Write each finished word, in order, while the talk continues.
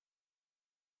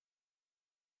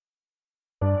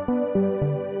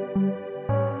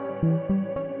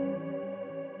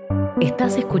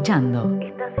Estás escuchando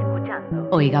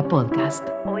Oiga Podcast.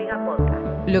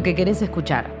 Lo que querés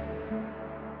escuchar.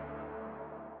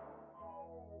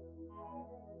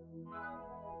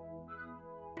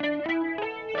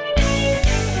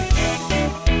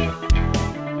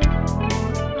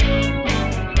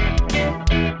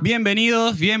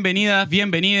 Bienvenidos, bienvenidas,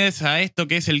 bienvenides a esto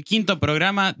que es el quinto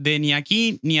programa de Ni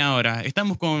Aquí Ni Ahora.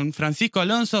 Estamos con Francisco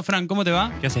Alonso. Fran, ¿cómo te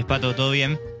va? ¿Qué haces, Pato? ¿Todo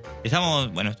bien?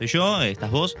 Estoy yo,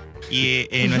 estás vos, y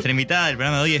nuestra invitada del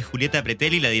programa de hoy es Julieta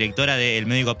Pretelli, la directora de El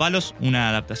médico a palos, una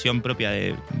adaptación propia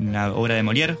de una obra de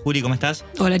Molière. Juli, ¿cómo estás?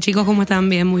 Hola chicos, ¿cómo están?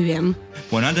 Bien, muy bien.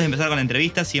 Bueno, antes de empezar con la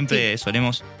entrevista, siempre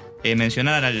solemos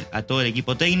mencionar a todo el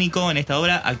equipo técnico. En esta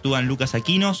obra actúan Lucas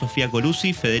Aquino, Sofía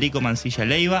Colucci, Federico Mancilla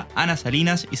Leiva, Ana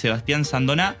Salinas y Sebastián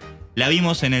Sandoná. La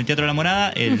vimos en el Teatro La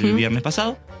Morada el viernes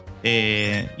pasado.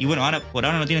 Y bueno, por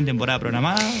ahora no tienen temporada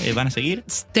programada, ¿van a seguir?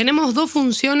 Tenemos 2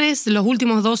 funciones los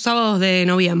últimos 2 sábados de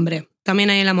noviembre,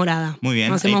 también ahí en La Morada. Muy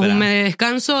bien. Hacemos un mes de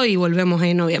descanso y volvemos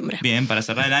en noviembre. Bien, para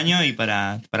cerrar el año y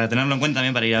para tenerlo en cuenta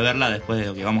también para ir a verla después de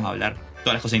lo que vamos a hablar.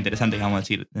 Todas las cosas interesantes que vamos a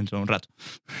decir dentro de un rato.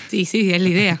 Sí, es la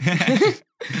idea.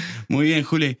 Muy bien,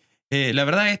 Juli. La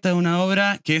verdad, esta es una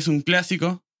obra que es un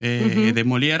clásico de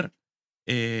Molière.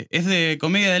 Es de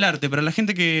comedia del arte. Para la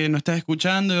gente que nos está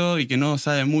escuchando y que no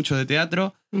sabe mucho de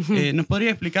teatro, ¿nos podría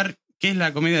explicar qué es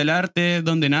la comedia del arte?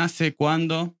 ¿Dónde nace?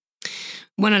 ¿Cuándo?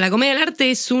 Bueno, la comedia del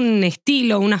arte es un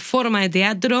estilo, una forma de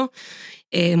teatro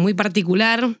muy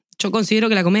particular. Yo considero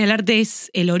que la comedia del arte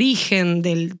es el origen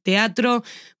del teatro,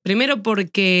 primero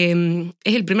porque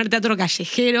es el primer teatro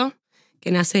callejero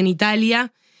que nace en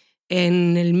Italia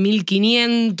en el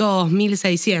 1500,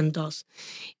 1600.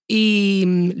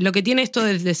 Y lo que tiene esto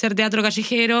de ser teatro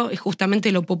callejero es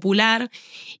justamente lo popular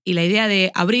y la idea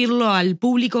de abrirlo al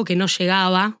público que no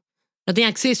llegaba, no tenía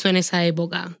acceso en esa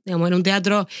época. Digamos, era un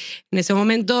teatro en ese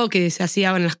momento que se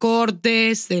hacía en las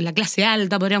cortes, de la clase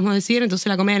alta, podríamos decir. Entonces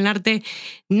la comedia del arte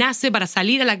nace para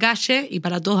salir a la calle y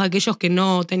para todos aquellos que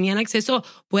no tenían acceso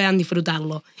puedan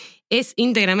disfrutarlo. Es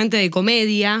íntegramente de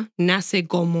comedia, nace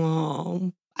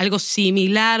como algo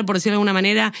similar, por decirlo de alguna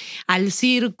manera, al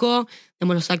circo.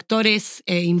 Digamos, los actores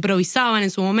improvisaban en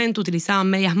su momento, utilizaban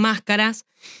medias máscaras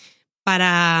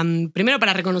primero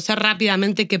para reconocer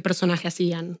rápidamente qué personaje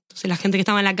hacían. Entonces la gente que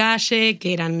estaba en la calle,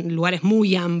 que eran lugares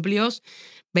muy amplios,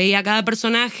 veía a cada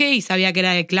personaje y sabía que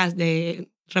era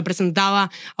representaba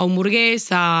a un burgués,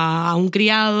 a un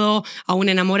criado, a un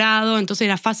enamorado. Entonces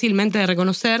era fácilmente de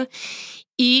reconocer.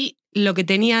 Y lo que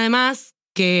tenía además,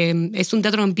 que es un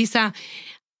teatro que empieza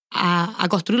a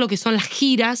construir lo que son las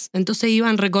giras, entonces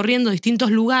iban recorriendo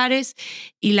distintos lugares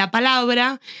y la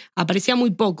palabra aparecía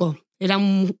muy poco. Era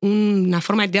una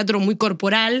forma de teatro muy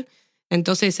corporal,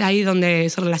 entonces ahí donde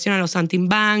se relacionan los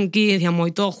saltimbanquis, digamos,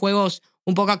 y todos juegos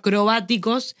un poco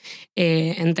acrobáticos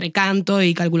entre canto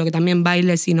y calculo que también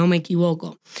baile, si no me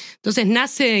equivoco. Entonces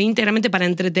nace íntegramente para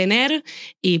entretener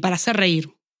y para hacer reír.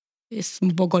 Es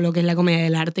un poco lo que es la comedia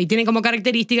del arte. Y tiene como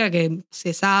característica que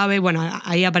se sabe, bueno,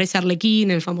 ahí aparece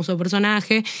Arlequín, el famoso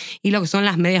personaje, y lo que son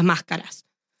las medias máscaras.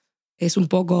 Es un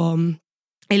poco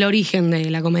el origen de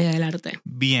la comedia del arte.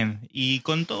 Bien, y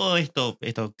con todo esto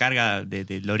carga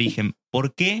del origen,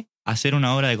 ¿por qué hacer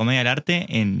una obra de comedia del arte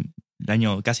en el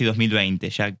año casi 2020,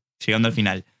 ya llegando al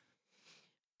final?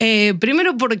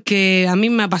 Primero porque a mí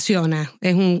me apasiona,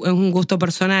 es un gusto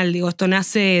personal. Digo, esto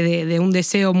nace de un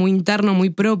deseo muy interno,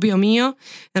 muy propio mío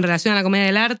en relación a la comedia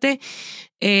del arte.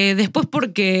 Después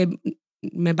porque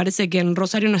me parece que en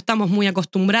Rosario no estamos muy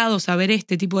acostumbrados a ver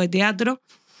este tipo de teatro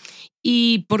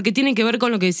y porque tiene que ver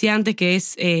con lo que decía antes, que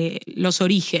es los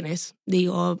orígenes.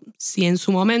 Digo, si en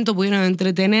su momento pudieron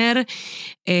entretener,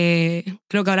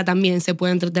 creo que ahora también se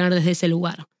puede entretener desde ese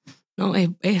lugar, ¿no?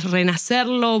 Es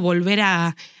renacerlo, volver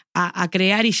a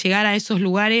crear y llegar a esos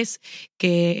lugares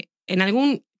que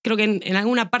creo que en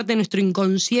alguna parte de nuestro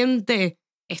inconsciente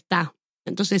está.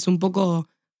 Entonces un poco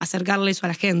acercarle eso a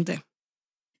la gente.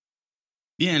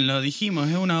 Bien, lo dijimos,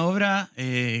 es una obra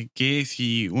que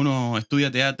si uno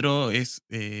estudia teatro es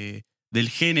del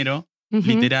género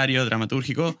literario,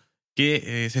 dramatúrgico,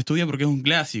 que se estudia porque es un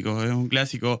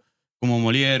clásico como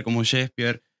Molière, como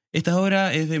Shakespeare. Esta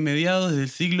obra es de mediados del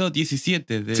siglo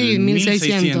XVII, del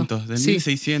 1600. Del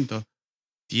 1600.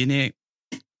 Tiene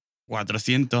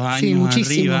 400 años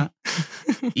arriba.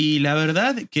 Y la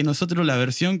verdad que nosotros la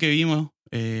versión que vimos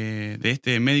de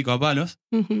este médico a palos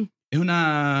es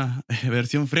una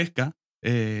versión fresca,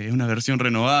 es una versión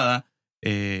renovada,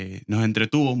 nos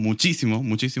entretuvo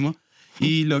muchísimo.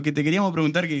 Y lo que te queríamos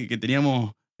preguntar, que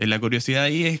teníamos la curiosidad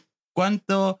ahí, es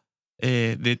cuánto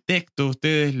de texto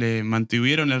ustedes le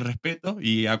mantuvieron el respeto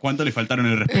y a cuánto le faltaron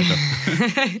el respeto.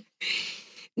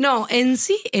 No, en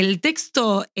sí el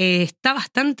texto está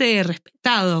bastante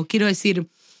respetado. Quiero decir,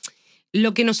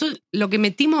 lo que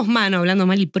metimos mano, hablando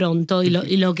mal y pronto, y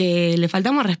lo que le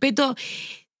faltamos respeto,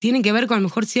 tienen que ver con a lo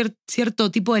mejor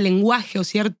cierto tipo de lenguaje o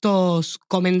ciertos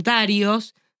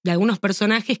comentarios de algunos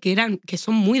personajes que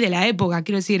son muy de la época.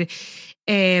 Quiero decir,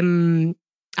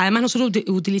 además nosotros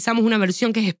utilizamos una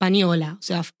versión que es española. O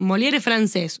sea, Molière es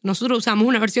francés. Nosotros usamos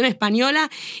una versión española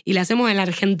y la hacemos en la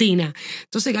Argentina.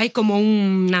 Entonces hay como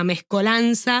una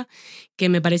mezcolanza que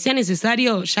me parecía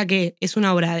necesario, ya que es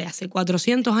una obra de hace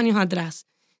 400 años atrás.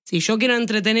 Si yo quiero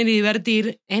entretener y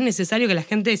divertir, es necesario que la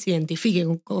gente se identifique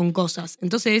con cosas.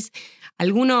 Entonces,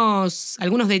 algunos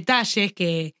detalles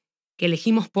que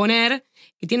elegimos poner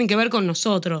que tienen que ver con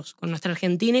nosotros, con nuestra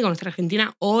Argentina y con nuestra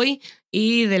Argentina hoy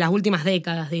y de las últimas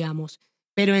décadas, digamos.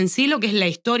 Pero en sí lo que es la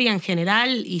historia en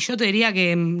general, y yo te diría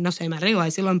que, no sé, me arriesgo a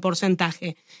decirlo en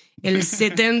porcentaje, el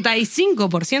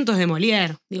 75% es de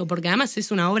Molière. Digo, porque además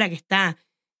es una obra que está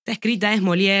escrita, es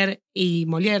Molière, y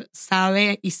Molière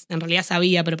sabe, y en realidad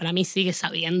sabía, pero para mí sigue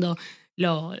sabiendo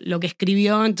lo que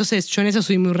escribió. Entonces yo en eso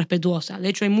soy muy respetuosa. De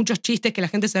hecho hay muchos chistes que la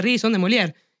gente se ríe y son de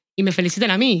Molière. Y me felicitan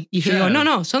a mí. Y yo digo,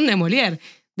 no, son de Molière.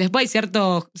 Después hay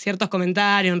ciertos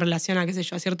comentarios en relación a, qué sé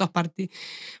yo, a ciertos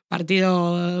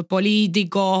partidos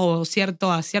políticos o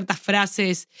ciertas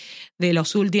frases de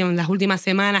las últimas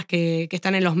semanas que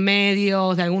están en los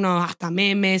medios, de algunos hasta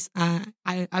memes. Ha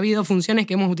habido funciones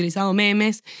que hemos utilizado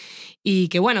memes y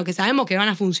que, bueno, que sabemos que van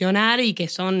a funcionar y que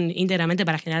son íntegramente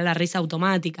para generar la risa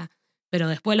automática. Pero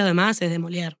después lo demás es de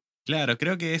Molière. Claro,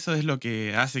 creo que eso es lo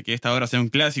que hace que esta obra sea un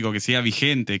clásico, que sea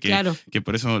vigente, Claro. que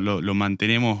por eso lo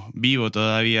mantenemos vivo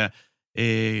todavía.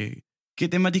 ¿Qué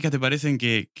temáticas te parecen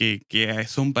que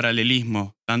son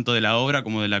paralelismos, tanto de la obra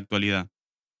como de la actualidad?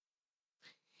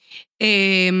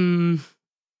 Qué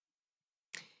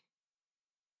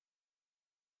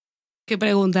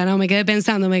pregunta, ¿no? Me quedé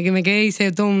pensando, me quedé,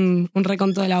 hice todo un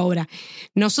reconto de la obra.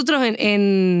 Nosotros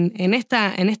en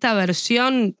esta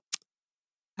versión,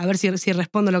 a ver si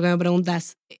respondo lo que me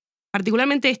preguntas.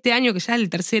 Particularmente este año, que ya es el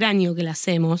tercer año que la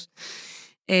hacemos,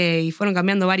 y fueron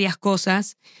cambiando varias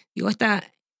cosas. Digo,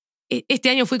 este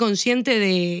año fui consciente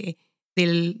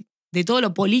de todo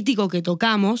lo político que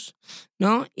tocamos,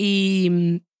 ¿no?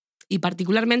 Y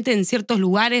particularmente en ciertos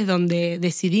lugares donde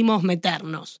decidimos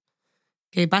meternos,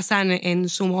 que pasan en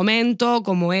su momento,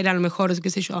 como era a lo mejor, qué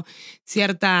sé yo,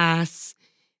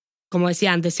 como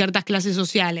decía antes, ciertas clases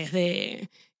sociales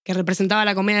que representaba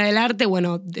la comedia del arte.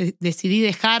 Bueno, decidí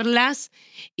dejarlas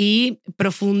y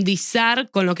profundizar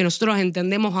con lo que nosotros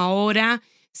entendemos ahora,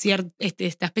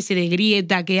 esta especie de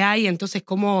grieta que hay. Entonces,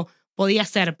 ¿cómo podía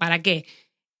ser? ¿Para qué?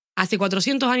 Hace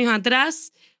 400 años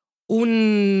atrás,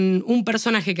 un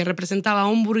personaje que representaba a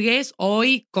un burgués,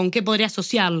 hoy, ¿con qué podría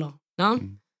asociarlo? ¿No?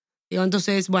 Digo,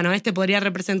 entonces, bueno, podría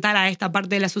representar a esta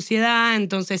parte de la sociedad,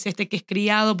 entonces que es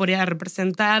criado podría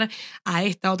representar a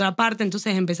esta otra parte.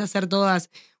 Entonces empecé a hacer todas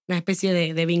una especie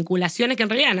de vinculaciones que en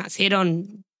realidad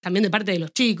nacieron también de parte de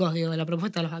los chicos, digo, de la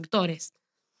propuesta de los actores.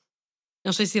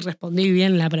 No sé si respondí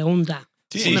bien la pregunta.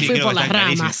 Sí, me fui por las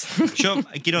clarísimo. ramas. Yo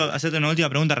quiero hacerte una última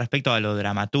pregunta respecto a lo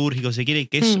dramatúrgico, si quiere,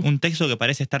 que es un texto que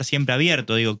parece estar siempre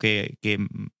abierto. Digo, que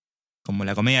como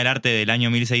la comedia del arte del año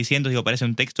 1600, digo, parece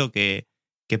un texto que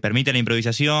permite la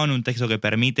improvisación, un texto que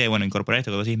permite, bueno, incorporar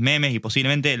esto que vos decís, memes, y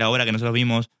posiblemente la obra que nosotros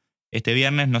vimos este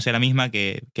viernes no sea la misma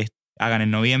que hagan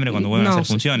en noviembre cuando vuelvan a hacer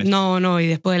funciones. No, y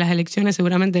después de las elecciones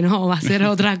seguramente no, va a ser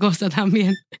otra cosa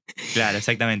también. Claro,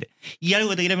 exactamente. Y algo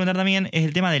que te quería preguntar también es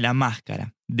el tema de la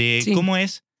máscara, de cómo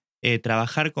es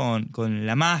trabajar con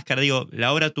la máscara. Digo,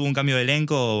 ¿la obra tuvo un cambio de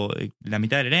elenco, la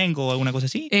mitad del elenco o alguna cosa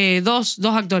así? Dos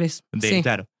actores, sí.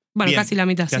 Claro. Bueno, Bien, casi la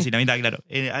mitad, Casi sí. la mitad, claro.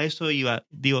 A eso iba.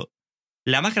 Digo,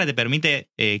 ¿la máscara te permite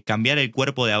cambiar el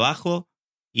cuerpo de abajo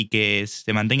y que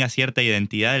se mantenga cierta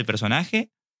identidad del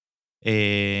personaje?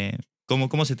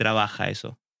 ¿Cómo se trabaja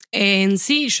eso? En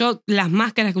sí, yo las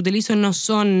máscaras que utilizo no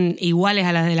son iguales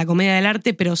a las de la comedia del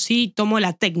arte, pero sí tomo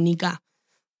la técnica.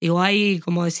 Digo, hay,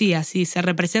 como decía, si se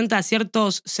representa a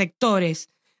ciertos sectores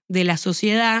de la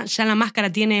sociedad, ya la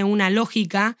máscara tiene una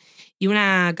lógica y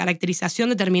una caracterización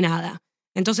determinada.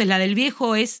 Entonces, la del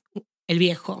viejo es el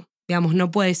viejo. Digamos,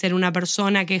 no puede ser una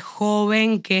persona que es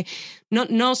joven, que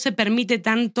no se permite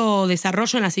tanto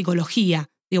desarrollo en la psicología.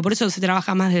 Digo, por eso se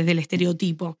trabaja más desde el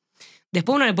estereotipo.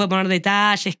 Después uno le puede poner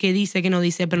detalles, qué dice, qué no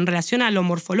dice, pero en relación a lo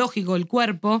morfológico del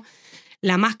cuerpo,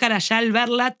 la máscara ya al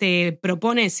verla te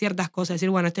propone ciertas cosas. Decir,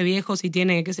 bueno, este viejo si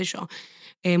tiene, qué sé yo,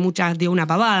 una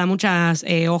pavada, muchas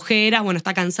ojeras, bueno,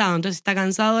 está cansado. Entonces, si está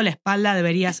cansado, la espalda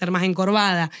debería ser más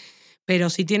encorvada. Pero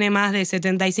si tiene más de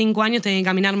 75 años, tiene que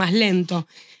caminar más lento.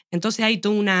 Entonces hay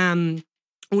toda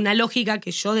una lógica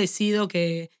que yo decido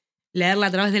que leerla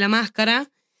a través de la máscara,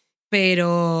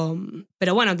 pero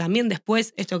bueno, también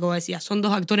después, esto que vos decías, son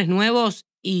 2 actores nuevos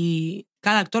y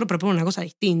cada actor propone una cosa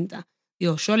distinta.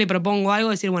 Digo, yo le propongo algo,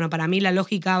 decir, bueno, para mí la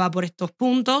lógica va por estos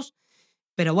puntos,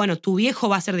 pero bueno, tu viejo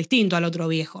va a ser distinto al otro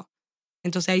viejo.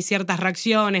 Entonces hay ciertas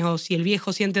reacciones, o si el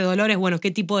viejo siente dolores, bueno,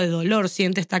 ¿qué tipo de dolor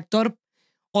siente este actor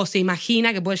o se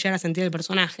imagina que puede llegar a sentir el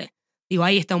personaje? Digo,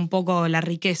 ahí está un poco la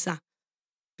riqueza.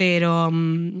 Pero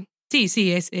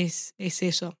sí, es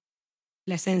eso,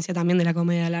 la esencia también de la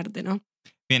comedia del arte, ¿no?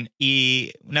 Bien,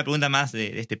 y una pregunta más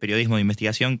de este periodismo de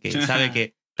investigación, que sabe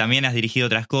que también has dirigido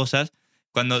otras cosas.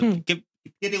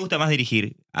 ¿Qué te gusta más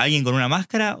dirigir? ¿A alguien con una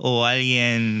máscara o a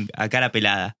alguien a cara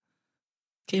pelada?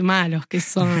 Qué malos que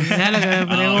son, mirá lo que me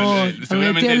preguntan.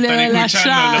 Seguramente están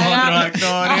escuchando los otros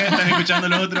actores, están escuchando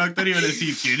los otros actores y van a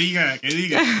decir, que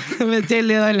diga. Metí el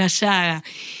dedo en la llaga.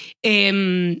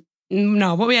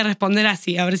 No, voy a responder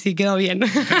así, a ver si quedó bien.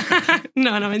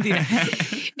 No, mentira.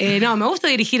 No, me gusta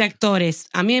dirigir actores.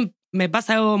 A mí me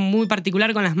pasa algo muy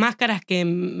particular con las máscaras que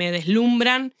me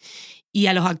deslumbran y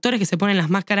a los actores que se ponen las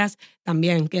máscaras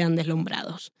también quedan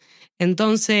deslumbrados.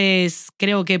 Entonces,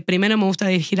 creo que primero me gusta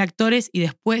dirigir actores y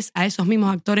después a esos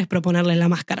mismos actores proponerles la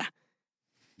máscara.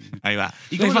 Ahí va.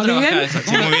 ¿Y cómo lo trabajás?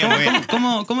 Sí, muy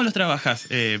bien. ¿Cómo los trabajás?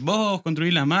 ¿Vos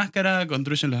construís la máscara?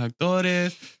 ¿Construyen los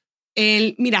actores?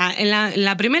 Mira, en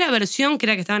la primera versión, que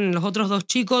era que estaban los otros 2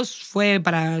 chicos,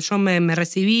 yo me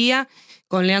recibía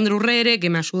con Leandro Urrere, que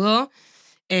me ayudó,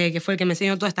 que fue el que me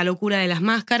enseñó toda esta locura de las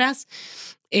máscaras.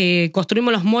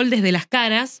 Construimos los moldes de las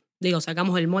caras,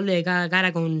 sacamos el molde de cada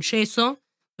cara con yeso,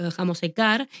 lo dejamos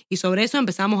secar, y sobre eso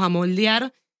empezamos a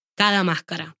moldear cada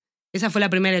máscara. Esa fue la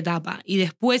primera etapa. Y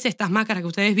después estas máscaras que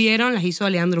ustedes vieron las hizo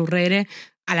Leandro Urrere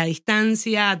a la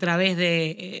distancia, a través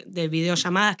de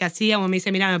videollamadas que hacíamos. Me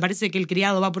dice, mira, me parece que el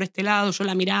criado va por este lado. Yo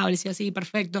la miraba, le decía, sí,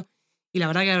 perfecto. Y la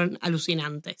verdad que eran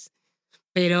alucinantes.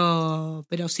 Pero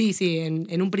sí,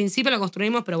 en un principio lo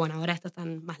construimos, pero bueno, ahora estas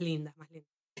están más lindas.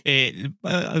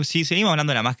 Si seguimos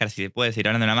hablando de la máscara, si se puede seguir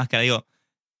hablando de la máscara,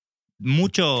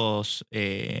 muchos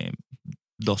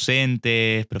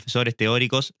docentes, profesores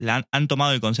teóricos han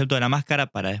tomado el concepto de la máscara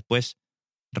para después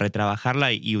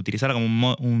retrabajarla y utilizarla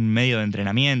como un medio de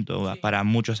entrenamiento para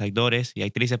muchos actores y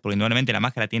actrices, porque indudablemente la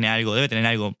máscara debe tener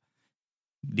algo,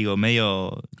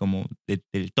 medio como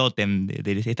del tótem,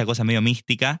 de esta cosa medio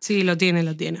mística. Sí, lo tiene.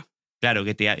 Claro,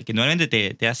 que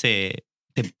indudablemente te hace,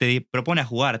 te propone a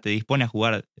jugar, te dispone a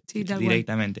jugar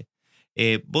directamente.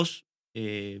 ¿Vos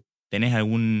tenés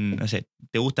algún, no sé,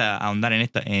 te gusta ahondar en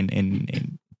esto,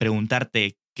 en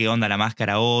preguntarte qué onda la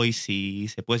máscara hoy, si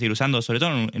se puede seguir usando, sobre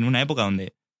todo en una época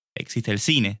donde existe el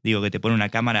cine, que te pone una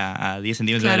cámara a 10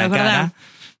 centímetros de la cara?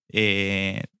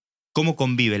 ¿Cómo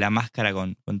convive la máscara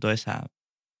con toda esa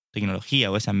tecnología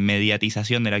o esa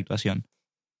mediatización de la actuación?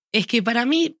 Es que para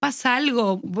mí pasa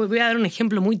algo, voy a dar un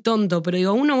ejemplo muy tonto,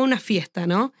 pero uno va a una fiesta,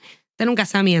 ¿no? Está en un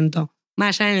casamiento,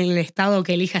 más allá en el estado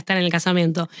que elija estar en el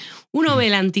casamiento. Uno ve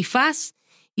el antifaz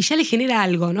y ya le genera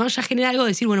algo, ¿no? Ya genera algo de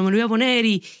decir, bueno, me lo voy a poner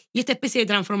y esta especie de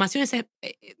transformación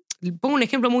pongo un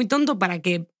ejemplo muy tonto para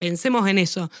que pensemos en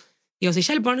eso. Si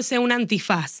ya le ponerse un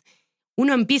antifaz,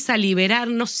 uno empieza a liberar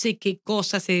no sé qué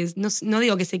cosas, no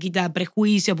digo que se quita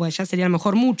prejuicio, porque ya sería a lo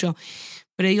mejor mucho,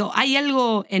 pero hay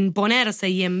algo en ponerse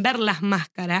y en ver las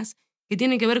máscaras que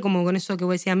tiene que ver como con eso que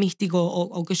vos decías místico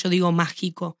o que yo digo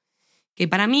mágico. Que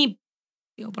para mí,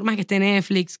 por más que esté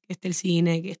Netflix, que esté el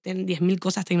cine, que estén 10.000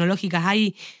 cosas tecnológicas,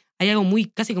 hay algo muy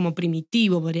casi como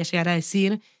primitivo, podría llegar a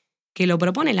decir, que lo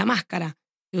propone la máscara.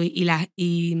 Y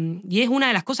es una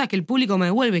de las cosas que el público me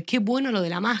devuelve. Qué bueno lo de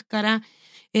la máscara.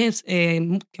 Es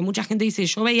que mucha gente dice,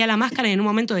 yo veía la máscara y en un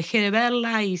momento dejé de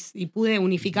verla y pude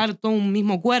unificar todo un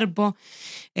mismo cuerpo,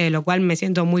 lo cual me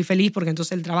siento muy feliz porque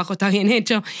entonces el trabajo está bien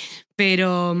hecho.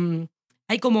 Pero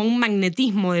hay como un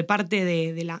magnetismo de parte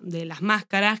de las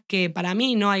máscaras que para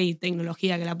mí no hay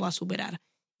tecnología que la pueda superar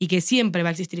y que siempre va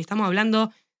a existir. Estamos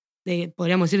hablando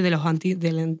podríamos decir,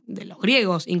 de los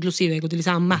griegos, inclusive, que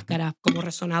utilizaban máscaras como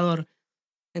resonador.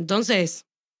 Entonces,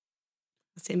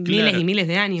 hace miles y miles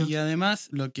de años. Y además,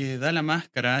 lo que da la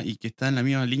máscara, y que está en la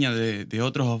misma línea de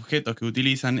otros objetos que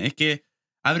utilizan, es que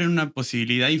abren una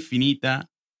posibilidad infinita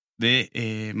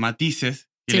de matices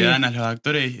que le dan a los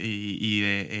actores y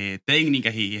de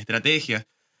técnicas y estrategias.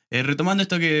 Retomando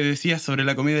esto que decías sobre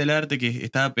la comedia del arte, que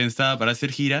estaba pensada para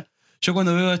hacer gira, yo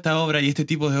cuando veo esta obra y este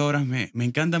tipo de obras me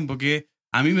encantan porque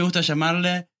a mí me gusta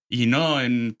llamarle, y no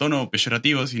en tono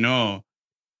peyorativo, sino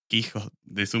que hijos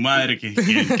de su madre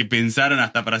que pensaron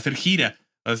hasta para hacer gira.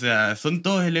 O sea, son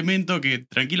todos elementos que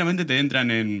tranquilamente te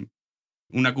entran en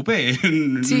una coupé,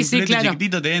 un Sí, flete claro.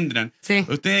 chiquitito te entran. Sí.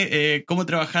 ¿Ustedes cómo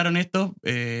trabajaron esto?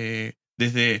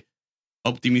 Desde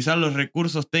optimizar los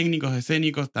recursos técnicos,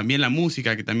 escénicos, también la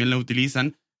música, que también la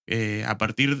utilizan, a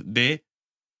partir de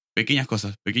pequeñas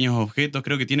cosas, pequeños objetos.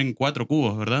 Creo que tienen 4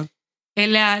 cubos, ¿verdad?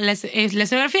 La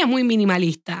escenografía es muy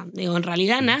minimalista. Digo, en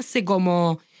realidad nace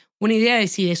como una idea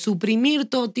de suprimir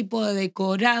todo tipo de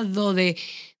decorado, sí,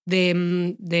 se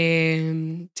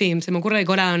me ocurre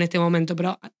decorado en este momento,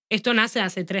 pero esto nace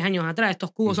hace 3 años atrás.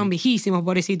 Estos cubos son viejísimos,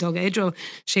 pobrecitos, que de hecho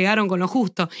llegaron con lo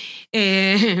justo.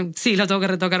 Sí, lo tengo que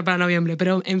retocar para noviembre,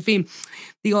 pero en fin,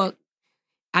 digo,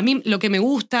 a mí lo que me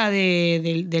gusta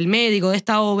del médico, de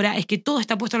esta obra, es que todo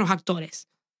está puesto en los actores.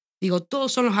 Digo,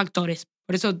 todos son los actores.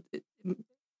 Por eso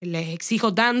les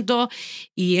exijo tanto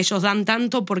y ellos dan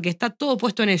tanto, porque está todo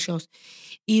puesto en ellos.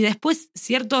 Y después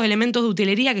ciertos elementos de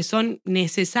utilería que son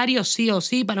necesarios sí o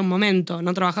sí para un momento.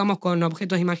 No trabajamos con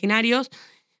objetos imaginarios,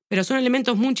 pero son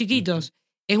elementos muy chiquitos.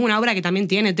 Es una obra que también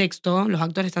tiene texto. Los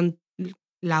actores están...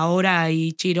 Laura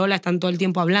y Chirola están todo el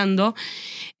tiempo hablando,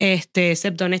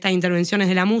 excepto en estas intervenciones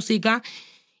de la música.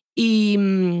 Y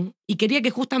quería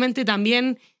que justamente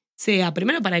también sea,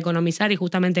 primero para economizar y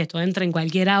justamente esto, entra en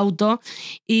cualquier auto,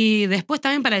 y después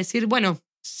también para decir, bueno,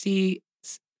 si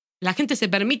la gente se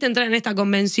permite entrar en esta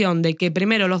convención de que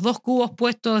primero los 2 cubos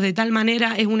puestos de tal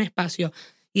manera es un espacio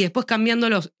y después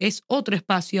cambiándolos es otro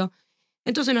espacio,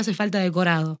 entonces no hace falta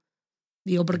decorado.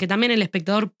 Digo, porque también el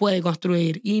espectador puede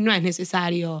construir y no es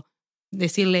necesario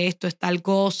decirle esto es tal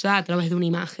cosa a través de una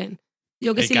imagen.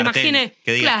 Digo, que el si lo cartel, imagine,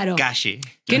 que diga claro, calle.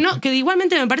 que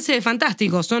igualmente me parece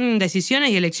fantástico, son decisiones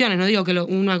y elecciones, no digo que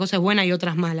una cosa es buena y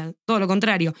otra es mala, todo lo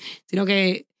contrario, sino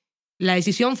que la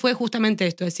decisión fue justamente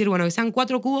esto, decir, bueno, que sean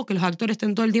 4 cubos, que los actores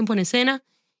estén todo el tiempo en escena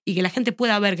y que la gente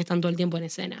pueda ver que están todo el tiempo en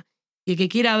escena. Y el que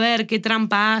quiera ver qué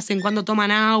trampa hacen, cuándo toman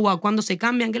agua, cuándo se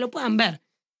cambian, que lo puedan ver.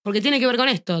 Porque tiene que ver con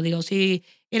esto, digo, si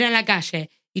era en la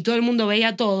calle y todo el mundo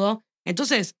veía todo,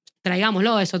 entonces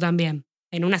traigámoslo eso también,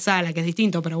 en una sala, que es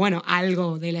distinto, pero bueno,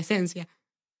 algo de la esencia.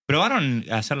 ¿Probaron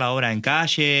hacer la obra en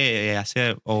calle,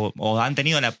 o han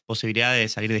tenido la posibilidad de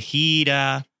salir de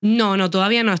gira? No,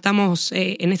 todavía no, estamos,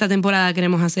 en esta temporada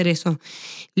queremos hacer eso.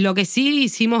 Lo que sí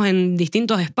hicimos en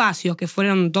distintos espacios, que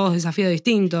fueron todos desafíos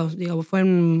distintos. Digo,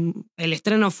 el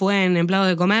estreno fue en Empleados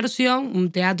de Comercio,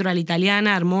 un teatro a la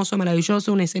italiana, hermoso,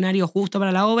 maravilloso, un escenario justo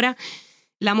para la obra.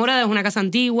 La Morada es una casa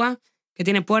antigua, que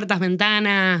tiene puertas,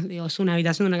 ventanas, digo, es una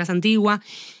habitación de una casa antigua.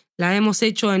 La hemos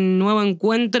hecho en Nuevo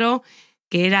Encuentro,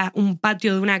 que era un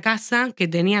patio de una casa que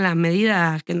tenía las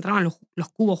medidas, que entraban los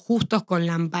cubos justos con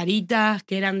lamparitas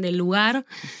que eran del lugar,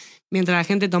 mientras la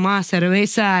gente tomaba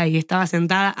cerveza y estaba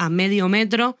sentada a medio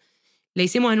metro. Le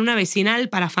hicimos en una vecinal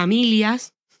para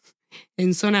familias,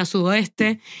 en zona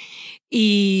sudoeste,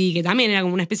 y que también era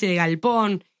como una especie de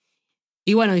galpón.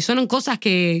 Y bueno, y son cosas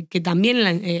que también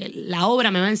la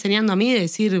obra me va enseñando a mí, de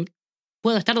decir,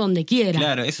 puedo estar donde quiera.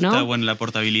 Claro, eso, ¿no? Está bueno, la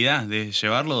portabilidad, de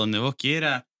llevarlo donde vos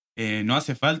quieras. No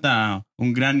hace falta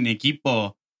un gran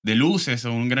equipo de luces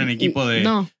o un gran equipo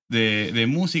de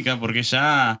música, porque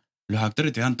ya los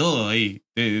actores te dan todo ahí.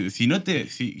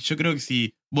 Yo creo que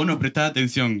si vos no prestás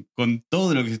atención con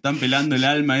todo lo que se están pelando el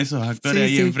alma esos actores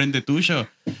ahí enfrente tuyo,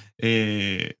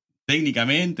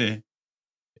 técnicamente,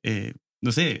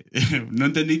 no sé, no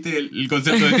entendiste el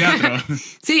concepto de teatro.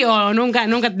 Sí, o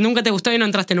nunca te gustó y no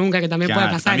entraste nunca, que también puede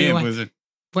pasar. También igual. puede ser.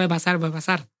 Puede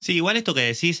pasar. Sí, igual esto que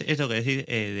decís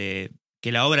de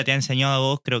que la obra te ha enseñado a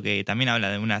vos, creo que también habla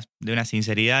de una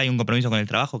sinceridad y un compromiso con el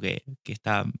trabajo que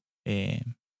está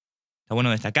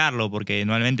bueno destacarlo, porque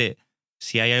normalmente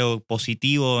si hay algo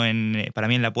positivo para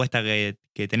mí en la apuesta que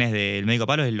tenés del Médico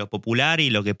Pablo es lo popular y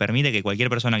lo que permite que cualquier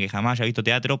persona que jamás haya visto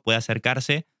teatro pueda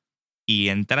acercarse y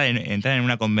entrar en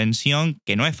una convención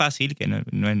que no es fácil, que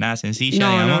no es nada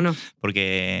sencilla, digamos, no.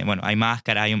 Porque bueno, hay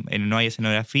máscara, no hay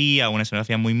escenografía, una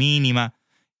escenografía muy mínima,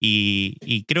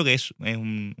 y creo que es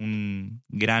un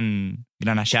gran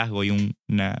hallazgo y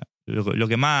lo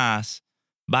que más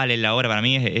vale la obra para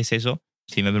mí es eso,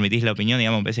 si me permitís la opinión,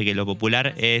 digamos, me parece que lo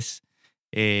popular es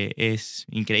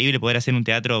increíble poder hacer un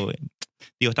teatro.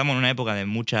 Digo, estamos en una época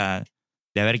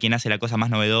de ver quién hace la cosa más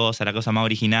novedosa, la cosa más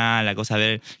original, la cosa de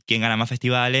ver quién gana más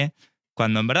festivales,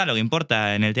 cuando en verdad lo que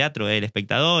importa en el teatro es el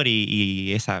espectador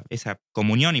y esa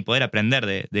comunión y poder aprender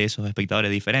de esos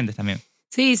espectadores diferentes también.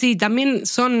 Sí, también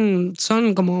son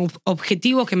como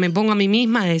objetivos que me pongo a mí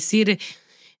misma, de decir,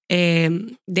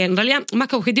 en realidad, más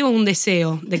que objetivo, es un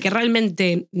deseo, de que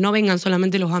realmente no vengan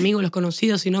solamente los amigos, los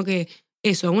conocidos, sino que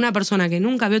una persona que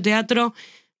nunca vio teatro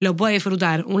lo puede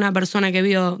disfrutar. Una persona que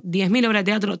vio 10.000 obras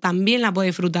de teatro también la puede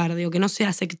disfrutar. Digo, que no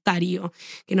sea sectario,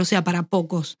 que no sea para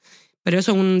pocos. pero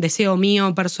eso es un deseo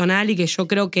mío personal y que yo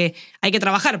creo que hay que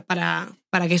trabajar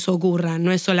para que eso ocurra.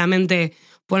 No es solamente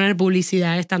poner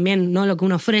publicidad, es también, ¿no?, lo que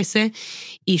uno ofrece,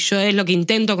 y yo es lo que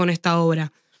intento con esta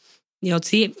obra. Digo,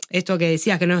 sí, esto que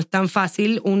decías que no es tan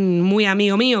fácil, un muy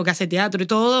amigo mío que hace teatro y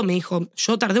todo, me dijo,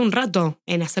 yo tardé un rato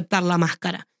en aceptar la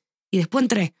máscara y después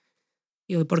entré.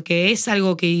 Digo, porque es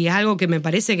algo que me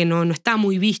parece que no está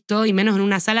muy visto, y menos en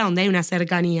una sala donde hay una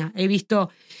cercanía. He visto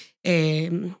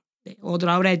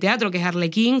otra obra de teatro que es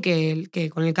Arlequín, que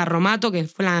con el Carromato, que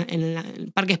fue en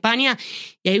el Parque España,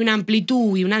 y hay una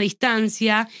amplitud y una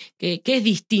distancia que es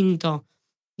distinto.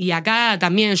 Y acá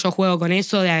también yo juego con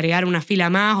eso de agregar una fila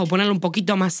más o ponerlo un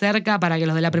poquito más cerca para que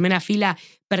los de la primera fila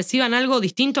perciban algo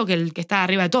distinto que el que está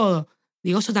arriba de todo.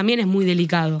 Digo, eso también es muy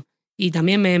delicado. Y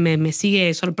también me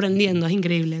sigue sorprendiendo, es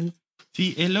increíble.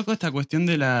 Sí, es loco esta cuestión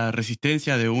de la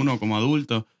resistencia de uno como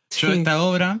adulto. Yo Sí. esta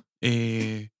obra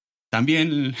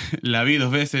también la vi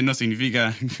 2 veces, no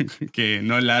significa que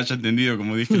no la haya entendido,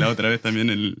 como dije la otra vez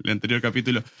también en el anterior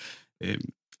capítulo,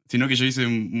 sino que yo hice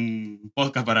un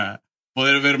podcast para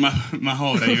poder ver más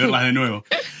obras y verlas de nuevo.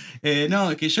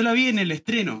 No, que yo la vi en el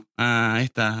estreno a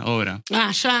esta obra.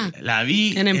 Ah, ya. La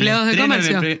vi En Empleados de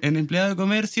Comercio. En Empleados de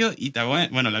Comercio, y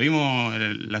bueno, la vimos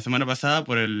la semana pasada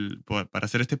para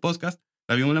hacer este podcast,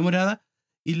 la vimos en La Morada,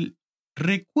 y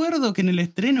recuerdo que en el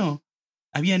estreno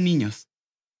había niños.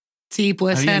 Sí,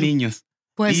 puede Había ser. niños.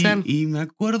 Puede ser. Y me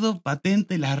acuerdo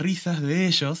patente las risas de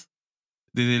ellos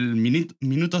desde el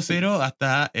minuto 0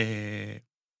 hasta el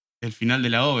final de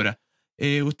la obra.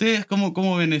 ¿Ustedes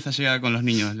cómo ven esa llegada con los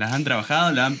niños? ¿Las han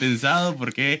trabajado? ¿La han pensado?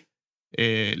 ¿Por qué?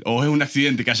 ¿O es un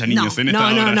accidente que haya niños en esta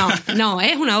obra? No,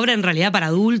 es una obra en realidad para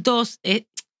adultos.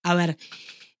 A ver,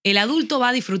 el adulto va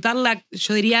a disfrutarla,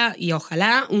 yo diría, y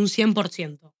ojalá, un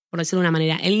 100%, por decirlo de una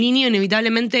manera. El niño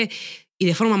inevitablemente y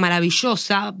de forma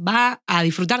maravillosa va a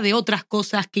disfrutar de otras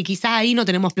cosas que quizás ahí no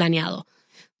tenemos planeado.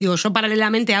 Digo, yo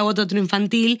paralelamente hago teatro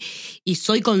infantil y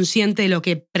soy consciente de lo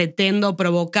que pretendo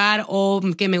provocar o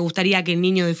que me gustaría que el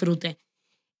niño disfrute.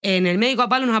 En el Médico a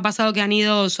Palo nos ha pasado que han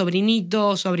ido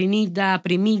sobrinito, sobrinita,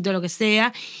 primito, lo que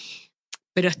sea,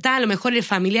 pero está a lo mejor el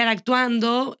familiar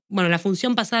actuando. Bueno, la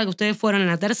función pasada que ustedes fueron en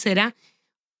la tercera,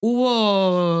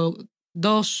 hubo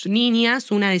 2 niñas,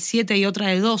 una de 7 y otra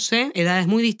de 12, edades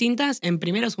muy distintas, en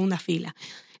primera o segunda fila.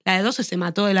 La de 12 se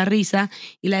mató de la risa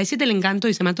y la de 7 le encantó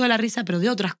y se mató de la risa, pero de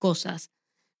otras cosas,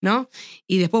 ¿no?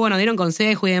 Y después, bueno, dieron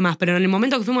consejo y demás, pero en el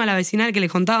momento que fuimos a la vecinal que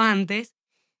les contaba antes,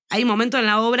 hay un momento en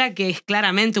la obra que es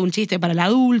claramente un chiste para el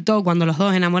adulto, cuando los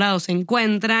 2 enamorados se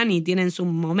encuentran y tienen su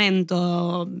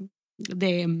momento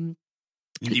de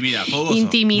Intimidad, fogoso.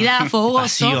 intimidad, fogoso.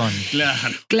 Pasión.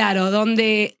 Claro. Claro,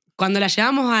 donde cuando la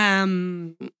llevamos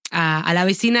a la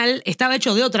vecinal estaba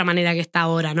hecho de otra manera que está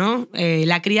ahora, ¿no?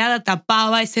 La criada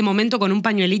tapaba ese momento con un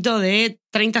pañuelito de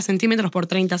 30 centímetros por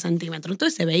 30 centímetros.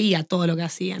 Entonces se veía todo lo que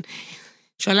hacían.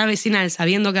 Yo en la vecinal,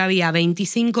 sabiendo que había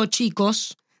 25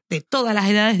 chicos de todas las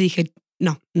edades, dije,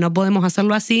 no podemos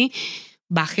hacerlo así,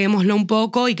 bajémoslo un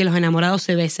poco y que los enamorados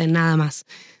se besen, nada más.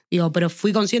 Digo, pero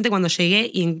fui consciente cuando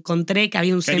llegué y encontré que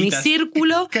había un Caritas.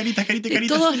 semicírculo Caritas. de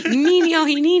todos niños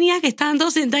y niñas que estaban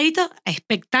todos sentaditos,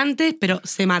 expectantes, pero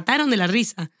se mataron de la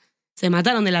risa. Se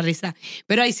mataron de la risa.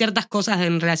 Pero hay ciertas cosas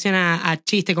en relación a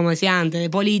chiste, como decía antes, de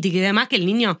política y demás, que el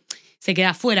niño se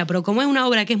queda afuera. Pero como es una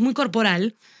obra que es muy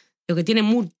corporal, lo que tiene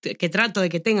que trato de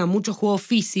que tenga mucho juego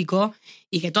físico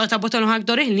y que todo está puesto en los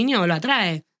actores, el niño lo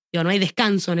atrae. Digo, no hay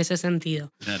descanso en ese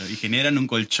sentido. Claro, y generan un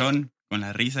colchón con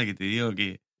la risa que te digo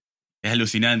que es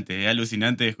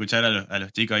alucinante escuchar a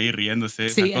los chicos ahí riéndose.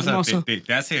 Sí, Esas cosas hermoso.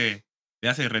 te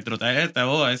hace retrotraerte a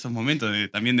vos a esos momentos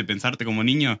también de pensarte como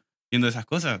niño viendo esas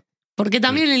cosas. Porque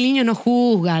también el niño no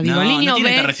juzga. Digo, el niño no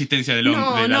tiene ve... esta resistencia del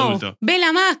adulto. Ve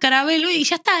la máscara, ve y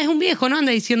ya está, es un viejo, no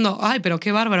anda diciendo, ay, pero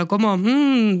qué bárbaro, cómo...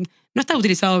 no está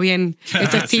utilizado bien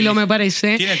este estilo, Sí. me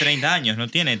parece. Tiene 30 años, no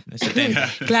tiene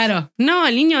 70. Claro, no,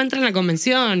 el niño entra en la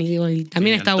convención y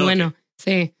también Sí, está al toque. bueno.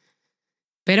 Sí.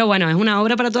 Pero bueno, es una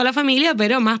obra para toda la familia,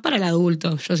 pero más para el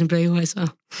adulto. Yo siempre digo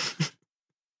eso.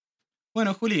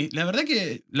 Bueno, Juli, la verdad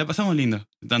que la pasamos lindo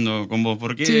estando con vos,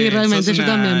 porque Sí, realmente, sos yo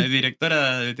una también.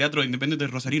 directora de teatro independiente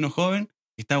rosarino joven.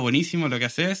 Está buenísimo lo que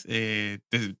haces, te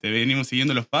venimos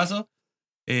siguiendo los pasos.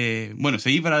 Bueno,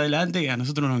 seguí para adelante, a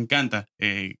nosotros nos encanta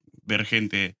ver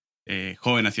gente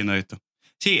joven haciendo esto.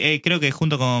 Sí, creo que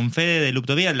junto con Fede de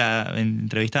Luctovía, la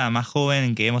entrevistada más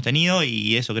joven que hemos tenido,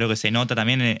 y eso creo que se nota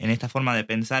también en esta forma de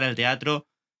pensar el teatro,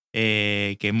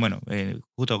 que bueno,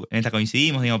 justo en esta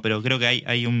coincidimos, digo, pero creo que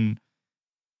hay un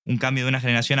cambio de una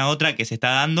generación a otra que se está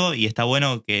dando, y está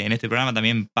bueno que en este programa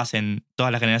también pasen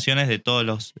todas las generaciones de todos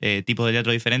los tipos de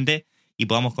teatro diferentes y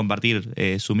podamos compartir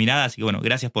su mirada. Así que bueno,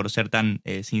 gracias por ser tan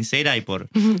sincera y por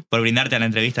brindarte a la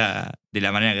entrevista de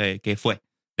la manera que fue.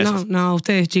 Gracias. No,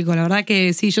 ustedes chicos, la verdad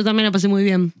que sí, yo también la pasé muy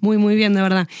bien, muy bien, de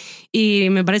verdad. Y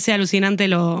me parece alucinante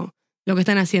lo que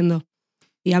están haciendo.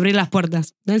 Y abrir las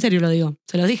puertas. No, en serio lo digo.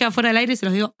 Se los dije afuera del aire y se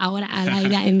los digo ahora al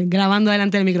aire, grabando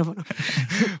delante del micrófono.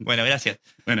 Bueno, gracias.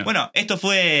 Bueno, esto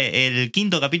fue el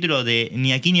 5º capítulo de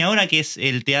Ni aquí ni ahora, que es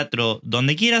el teatro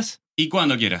donde quieras. Y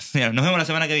cuando quieras. Nos vemos la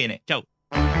semana que viene. Chau.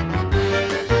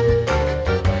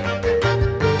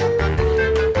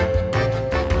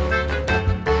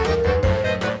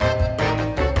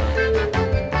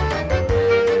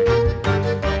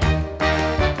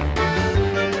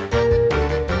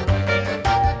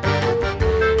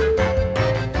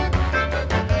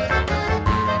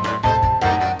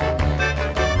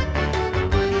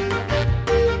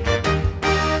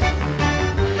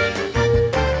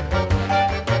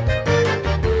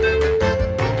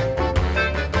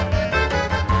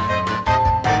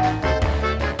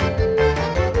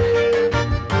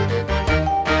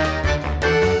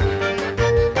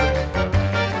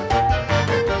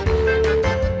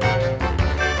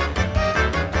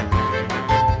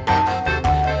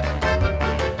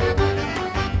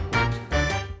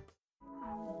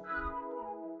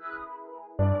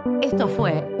 Esto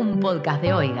fue un podcast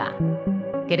de Oiga.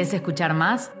 ¿Querés escuchar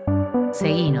más?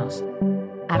 Seguinos.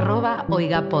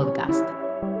 @Oiga Podcast.